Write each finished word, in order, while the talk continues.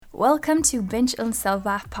Welcome to Binge on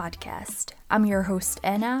Self-Love podcast. I'm your host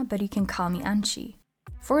Anna, but you can call me Anchi.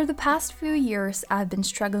 For the past few years, I've been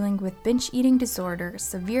struggling with binge eating disorder,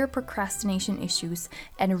 severe procrastination issues,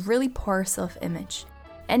 and a really poor self-image.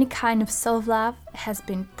 Any kind of self-love has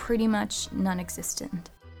been pretty much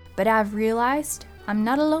non-existent. But I've realized I'm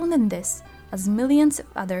not alone in this, as millions of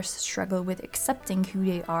others struggle with accepting who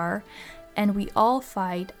they are, and we all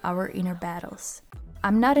fight our inner battles.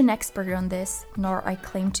 I'm not an expert on this, nor I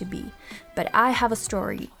claim to be, but I have a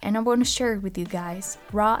story and I want to share it with you guys,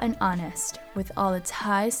 raw and honest, with all its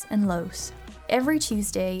highs and lows. Every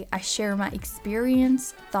Tuesday, I share my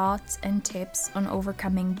experience, thoughts, and tips on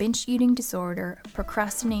overcoming binge eating disorder,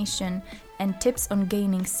 procrastination, and tips on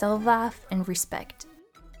gaining self-love and respect.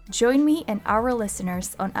 Join me and our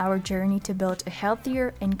listeners on our journey to build a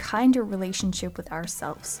healthier and kinder relationship with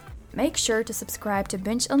ourselves. Make sure to subscribe to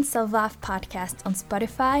Binge on Self-Love podcast on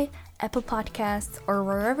Spotify, Apple Podcasts, or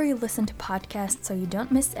wherever you listen to podcasts so you don't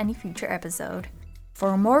miss any future episode.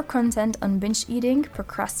 For more content on binge eating,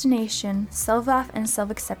 procrastination, self-love, and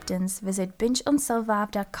self-acceptance, visit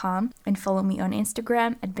bingeonselflove.com and follow me on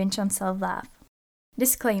Instagram at bingeonselflove.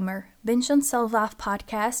 Disclaimer: Binge on Self-Love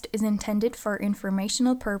podcast is intended for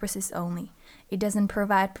informational purposes only. It doesn't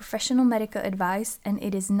provide professional medical advice, and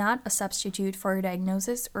it is not a substitute for a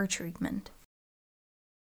diagnosis or treatment.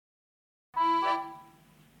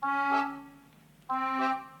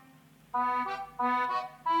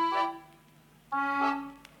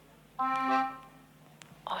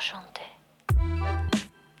 Enchanté.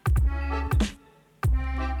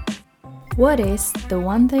 What is the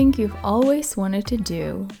one thing you've always wanted to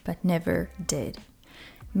do but never did?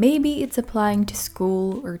 Maybe it's applying to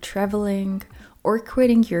school or traveling or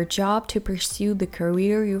quitting your job to pursue the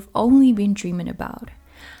career you've only been dreaming about.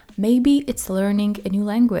 Maybe it's learning a new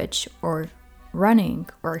language or running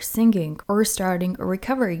or singing or starting a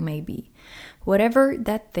recovery maybe. Whatever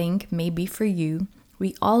that thing may be for you,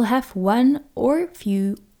 we all have one or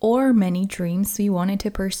few or many dreams we wanted to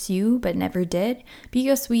pursue but never did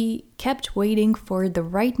because we kept waiting for the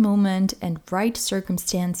right moment and right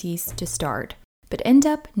circumstances to start, but end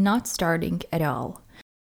up not starting at all.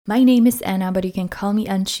 My name is Anna, but you can call me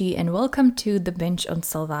Anchi, and welcome to the Binge on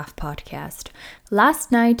Self-Love podcast.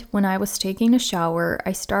 Last night, when I was taking a shower,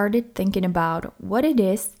 I started thinking about what it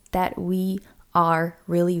is that we are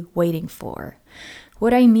really waiting for.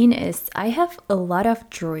 What I mean is, I have a lot of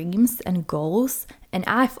dreams and goals, and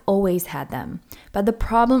I've always had them. But the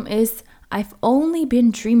problem is, I've only been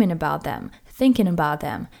dreaming about them, thinking about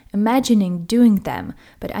them, imagining doing them,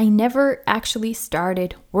 but I never actually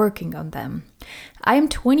started working on them. I am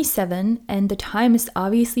 27 and the time is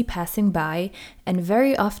obviously passing by, and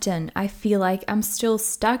very often I feel like I'm still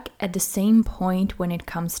stuck at the same point when it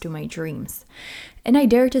comes to my dreams. And I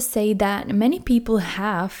dare to say that many people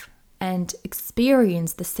have and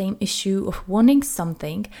experience the same issue of wanting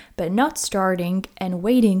something but not starting and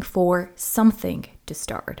waiting for something to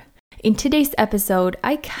start. In today's episode,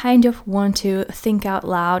 I kind of want to think out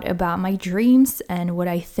loud about my dreams and what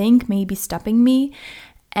I think may be stopping me,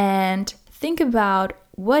 and think about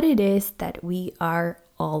what it is that we are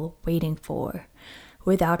all waiting for.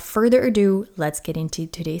 Without further ado, let's get into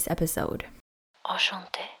today's episode.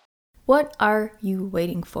 Enchanté. What are you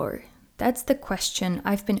waiting for? That's the question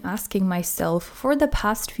I've been asking myself for the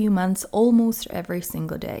past few months almost every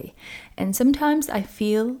single day. And sometimes I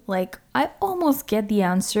feel like I almost get the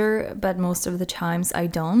answer, but most of the times I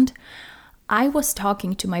don't. I was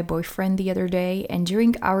talking to my boyfriend the other day, and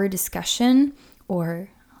during our discussion or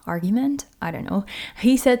argument, I don't know,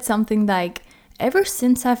 he said something like, "Ever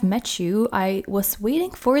since I've met you, I was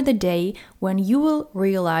waiting for the day when you will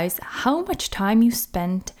realize how much time you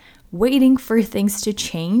spent waiting for things to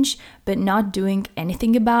change, but not doing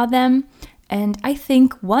anything about them. And I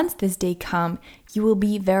think once this day comes, you will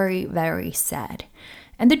be very, very sad."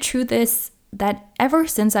 And the truth is that ever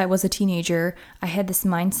since I was a teenager, I had this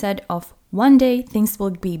mindset of one day things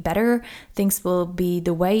will be better, things will be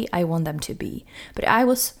the way I want them to be. But I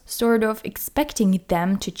was sort of expecting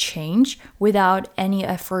them to change without any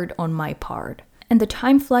effort on my part. And the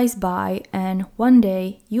time flies by, and one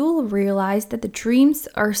day you'll realize that the dreams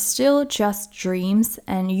are still just dreams,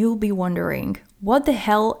 and you'll be wondering, what the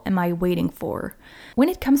hell am I waiting for? When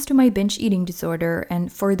it comes to my binge eating disorder,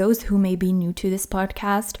 and for those who may be new to this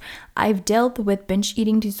podcast, I've dealt with binge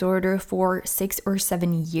eating disorder for 6 or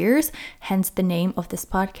 7 years, hence the name of this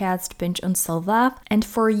podcast, Binge on Self-Love. And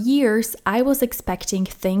for years, I was expecting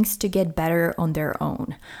things to get better on their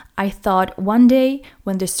own. I thought one day,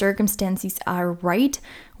 when the circumstances are right,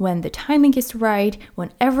 when the timing is right,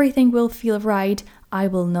 when everything will feel right, I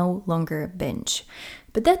will no longer binge.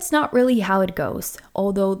 But that's not really how it goes.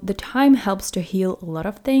 Although the time helps to heal a lot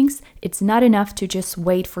of things, it's not enough to just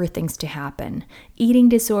wait for things to happen. Eating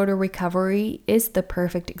disorder recovery is the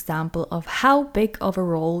perfect example of how big of a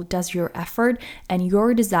role does your effort and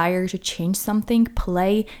your desire to change something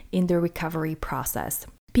play in the recovery process.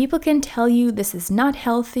 People can tell you this is not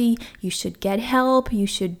healthy, you should get help, you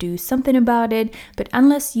should do something about it, but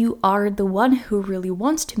unless you are the one who really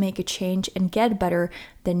wants to make a change and get better,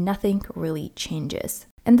 then nothing really changes.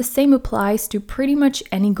 And the same applies to pretty much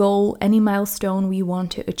any goal, any milestone we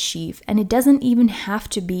want to achieve. And it doesn't even have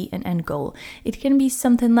to be an end goal. It can be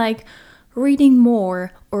something like reading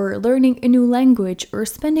more, or learning a new language, or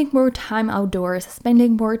spending more time outdoors,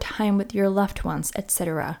 spending more time with your loved ones,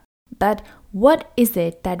 etc. But what is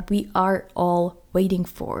it that we are all waiting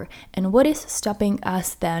for? And what is stopping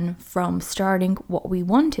us then from starting what we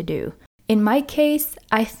want to do? In my case,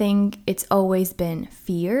 I think it's always been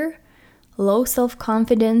fear, low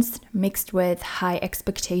self-confidence mixed with high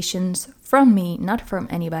expectations from me, not from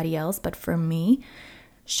anybody else, but from me,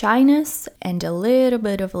 shyness, and a little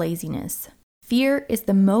bit of laziness. Fear is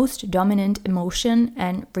the most dominant emotion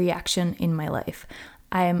and reaction in my life.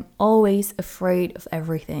 I am always afraid of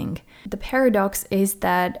everything. The paradox is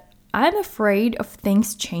that I'm afraid of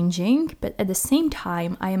things changing, but at the same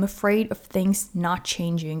time, I am afraid of things not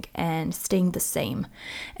changing and staying the same.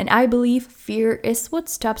 And I believe fear is what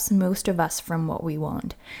stops most of us from what we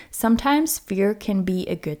want. Sometimes fear can be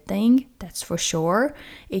a good thing, that's for sure.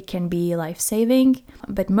 It can be life-saving,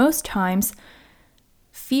 but most times,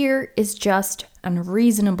 fear is just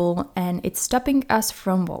unreasonable and it's stopping us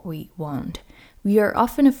from what we want. We are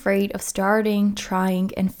often afraid of starting, trying,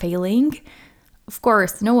 and failing. Of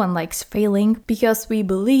course, no one likes failing because we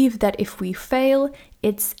believe that if we fail,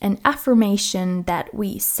 it's an affirmation that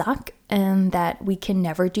we suck and that we can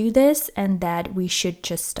never do this and that we should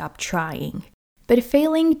just stop trying. But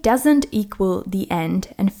failing doesn't equal the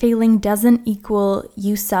end, and failing doesn't equal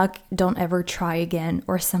you suck, don't ever try again,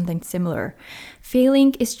 or something similar.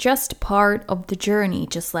 Failing is just part of the journey,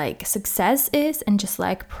 just like success is and just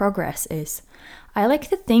like progress is. I like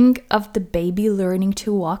to think of the baby learning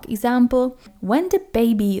to walk example. When the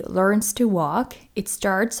baby learns to walk, it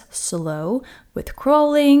starts slow with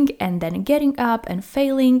crawling and then getting up and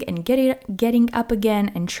failing and getting up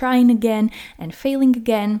again and trying again and failing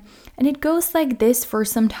again. And it goes like this for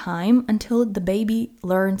some time until the baby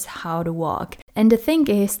learns how to walk. And the thing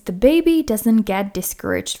is, the baby doesn't get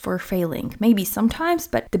discouraged for failing. Maybe sometimes,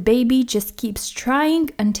 but the baby just keeps trying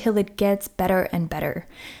until it gets better and better.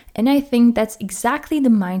 And I think that's exactly the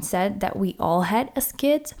mindset that we all had as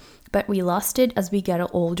kids, but we lost it as we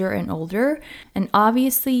got older and older. And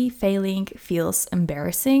obviously, failing feels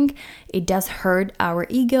embarrassing. It does hurt our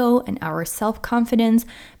ego and our self-confidence,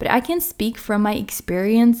 but I can speak from my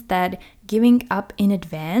experience that giving up in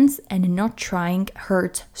advance and not trying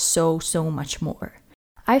hurts so much more.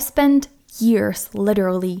 I've spent years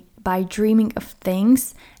literally by dreaming of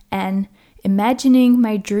things and imagining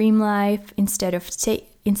my dream life instead of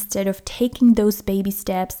taking those baby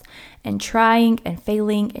steps and trying and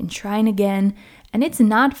failing and trying again. And it's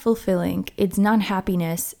not fulfilling, it's not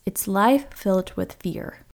happiness, it's life filled with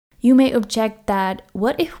fear. You may object that,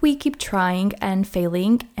 what if we keep trying and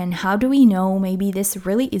failing, and how do we know maybe this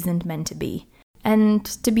really isn't meant to be? And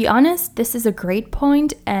to be honest, this is a great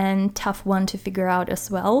point and tough one to figure out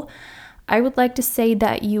as well. I would like to say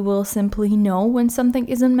that you will simply know when something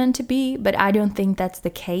isn't meant to be, but I don't think that's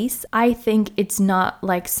the case. I think it's not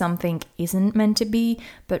like something isn't meant to be,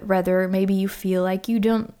 but rather maybe you feel like you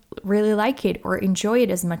don't really like it or enjoy it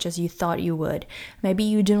as much as you thought you would. Maybe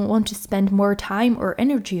you don't want to spend more time or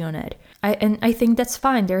energy on it. I think that's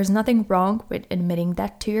fine. There's nothing wrong with admitting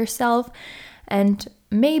that to yourself. And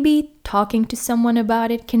maybe talking to someone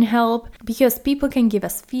about it can help, because people can give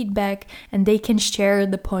us feedback and they can share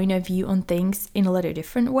the point of view on things in a little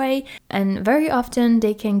different way. And very often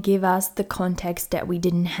they can give us the context that we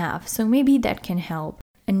didn't have. So maybe that can help.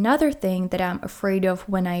 Another thing that I'm afraid of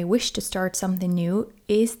when I wish to start something new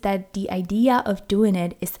is that the idea of doing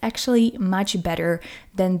it is actually much better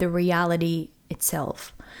than the reality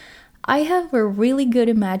itself. I have a really good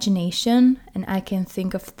imagination and I can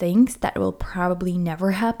think of things that will probably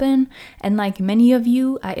never happen. And like many of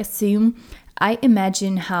you, I assume I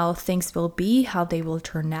imagine how things will be, how they will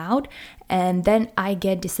turn out, and then I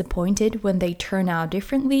get disappointed when they turn out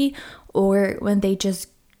differently or when they just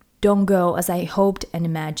don't go as I hoped and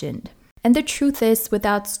imagined. And the truth is,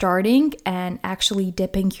 without starting and actually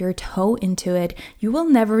dipping your toe into it, you will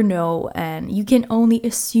never know, and you can only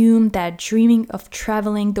assume that dreaming of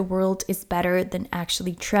traveling the world is better than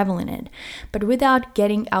actually traveling it. But without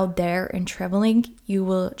getting out there and traveling, you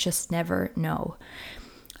will just never know.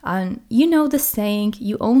 And you know the saying,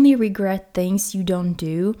 you only regret things you don't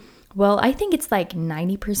do? Well, I think it's like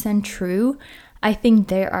 90% true. I think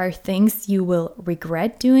there are things you will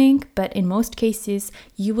regret doing, but in most cases,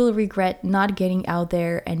 you will regret not getting out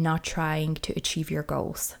there and not trying to achieve your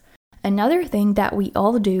goals. Another thing that we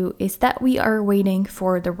all do is that we are waiting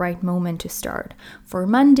for the right moment to start. For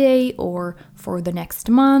Monday, or for the next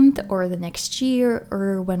month, or the next year,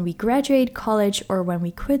 or when we graduate college, or when we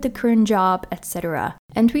quit the current job, etc.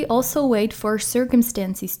 And we also wait for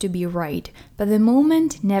circumstances to be right, but the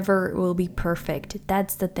moment never will be perfect.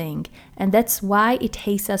 That's the thing. And that's why it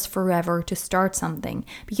takes us forever to start something,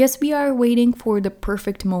 because we are waiting for the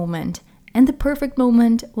perfect moment. And the perfect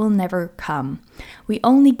moment will never come. We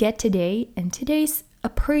only get today, and today's a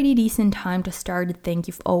pretty decent time to start the thing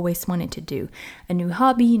you've always wanted to do. A new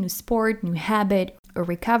hobby, new sport, new habit, a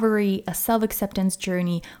recovery, a self-acceptance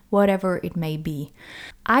journey, whatever it may be.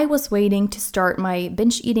 I was waiting to start my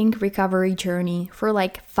binge eating recovery journey for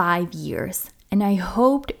like 5 years. And I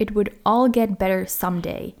hoped it would all get better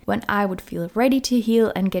someday, when I would feel ready to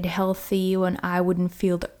heal and get healthy, when I wouldn't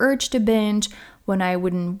feel the urge to binge, when I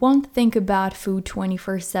wouldn't want to think about food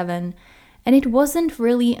 24/7. And it wasn't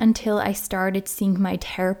really until I started seeing my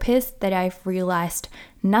therapist that I've realized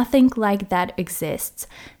nothing like that exists.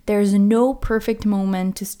 There's no perfect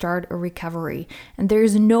moment to start a recovery, and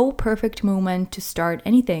there's no perfect moment to start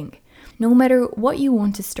anything. No matter what you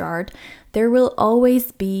want to start, there will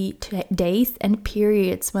always be days and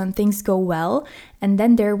periods when things go well, and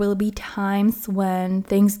then there will be times when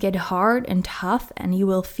things get hard and tough and you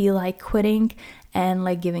will feel like quitting and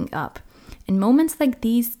like giving up. And moments like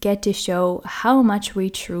these get to show how much we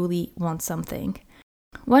truly want something.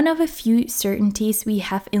 One of a few certainties we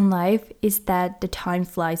have in life is that the time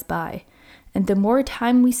flies by. And the more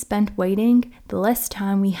time we spend waiting, the less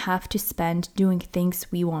time we have to spend doing things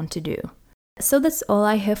we want to do. So that's all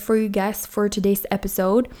I have for you guys for today's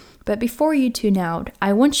episode. But before you tune out,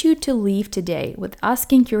 I want you to leave today with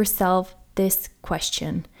asking yourself this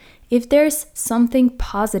question. If there's something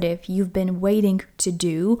positive you've been waiting to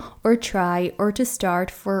do or try or to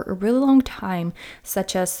start for a really long time,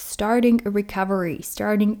 such as starting a recovery,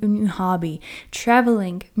 starting a new hobby,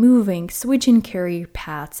 traveling, moving, switching career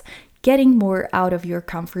paths, getting more out of your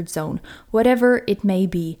comfort zone, whatever it may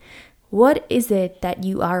be, what is it that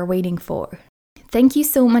you are waiting for? Thank you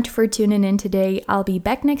so much for tuning in today. I'll be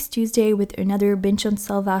back next Tuesday with another Binge on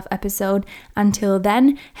Self-Love episode. Until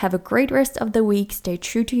then, have a great rest of the week, stay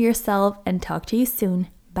true to yourself, and talk to you soon.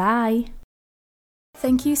 Bye!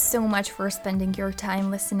 Thank you so much for spending your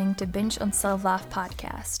time listening to Binge on Self-Love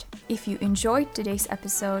podcast. If you enjoyed today's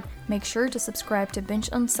episode, make sure to subscribe to Binge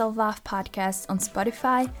on Self-Love podcast on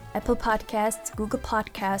Spotify, Apple Podcasts, Google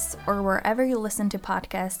Podcasts, or wherever you listen to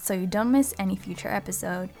podcasts so you don't miss any future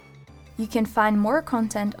episode. You can find more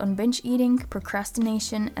content on binge eating,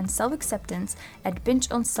 procrastination, and self-acceptance at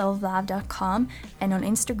bingeonselflove.com and on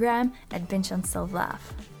Instagram at bingeonselflove.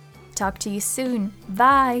 Talk to you soon.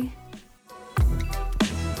 Bye!